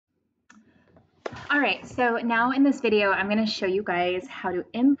All right, so now in this video, I'm going to show you guys how to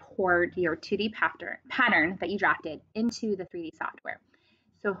import your 2D pattern that you drafted into the 3D software.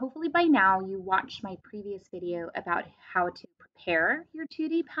 So hopefully by now you watched my previous video about how to prepare your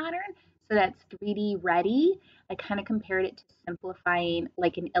 2D pattern so that's 3D ready. I kind of compared it to simplifying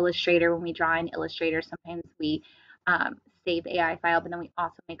like in Illustrator. When we draw in Illustrator, sometimes we save the AI file, but then we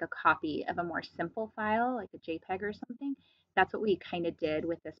also make a copy of a more simple file, like a JPEG or something. That's what we kind of did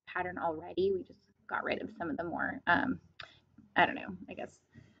with this pattern already. We just got rid of some of the more, I don't know, I guess,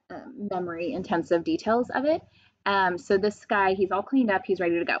 memory intensive details of it. So this guy, he's all cleaned up, he's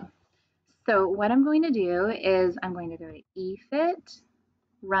ready to go. So what I'm going to do is I'm going to go to eFit,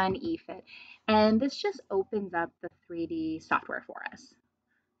 run eFit, and this just opens up the 3D software for us.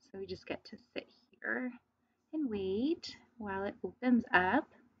 So we just get to sit here and wait while it opens up.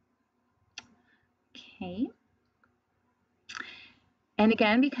 Okay. And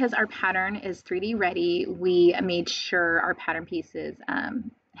again, because our pattern is 3D ready, we made sure our pattern pieces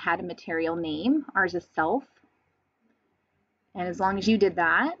had a material name. Ours is self. And as long as you did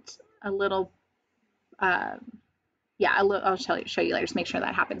that, I'll show you later, just make sure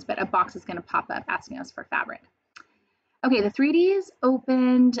that happens, but a box is gonna pop up asking us for fabric. Okay, the 3D is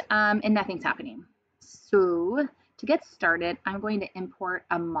opened and nothing's happening. So to get started, I'm going to import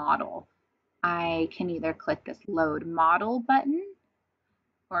a model. I can either click this load model button,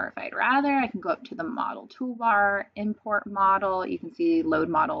 or if I'd rather, I can go up to the model toolbar, import model. You can see load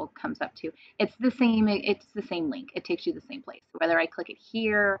model comes up too. It's the same link. It takes you to the same place. So whether I click it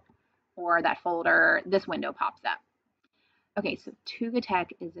here or that folder, this window pops up. Okay, so Tuka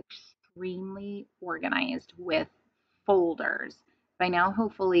Tech is extremely organized with folders. By now,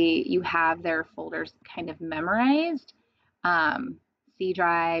 hopefully you have their folders kind of memorized. C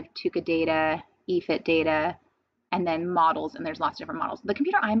drive, Tuka data, eFit data, and then models, and there's lots of different models. The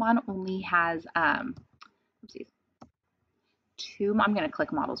computer I'm on only has, I'm gonna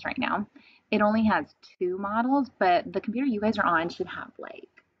click models right now. It only has 2 models, but the computer you guys are on should have like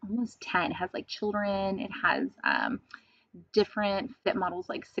almost 10. It has like children, it has different fit models,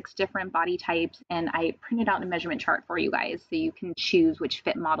 like 6 different body types, and I printed out a measurement chart for you guys so you can choose which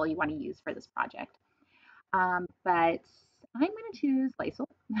fit model you want to use for this project. But I'm gonna choose Lysol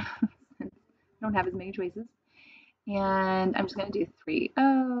since I don't have as many choices. And I'm just going to do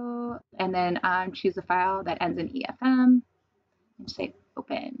 3.0 and then choose a file that ends in EFM and say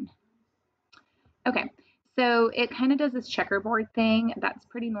open. Okay, so it kind of does this checkerboard thing. That's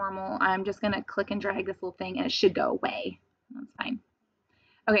pretty normal. I'm just going to click and drag this little thing and it should go away. That's fine.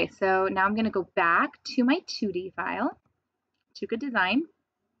 Okay, so now I'm going to go back to my 2D file, Tuka Design.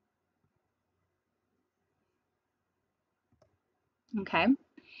 Okay,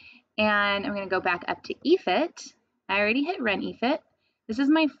 and I'm going to go back up to eFit. I already hit run eFit. This is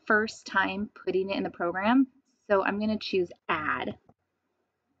my first time putting it in the program, so I'm going to choose add.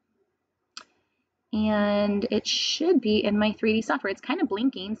 And it should be in my 3D software. It's kind of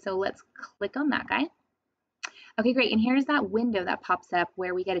blinking, so let's click on that guy. Okay, great, and here's that window that pops up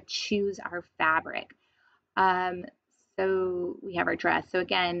where we get to choose our fabric. So we have our dress. So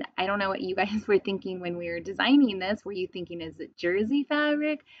again, I don't know what you guys were thinking when we were designing this. Were you thinking, is it jersey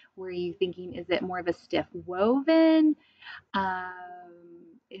fabric? Were you thinking, is it more of a stiff woven?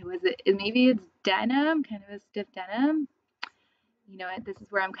 Maybe it's denim, kind of a stiff denim. You know what, this is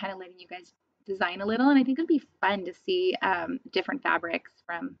where I'm kind of letting you guys design a little, and I think it'd be fun to see different fabrics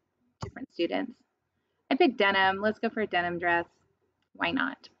from different students. I picked denim. Let's go for a denim dress. Why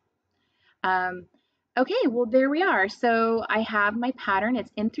not? Okay, well, there we are. So I have my pattern.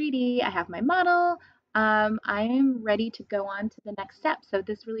 It's in 3D. I have my model. I am ready to go on to the next step. So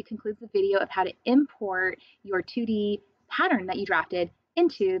this really concludes the video of how to import your 2D pattern that you drafted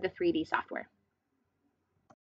into the 3D software.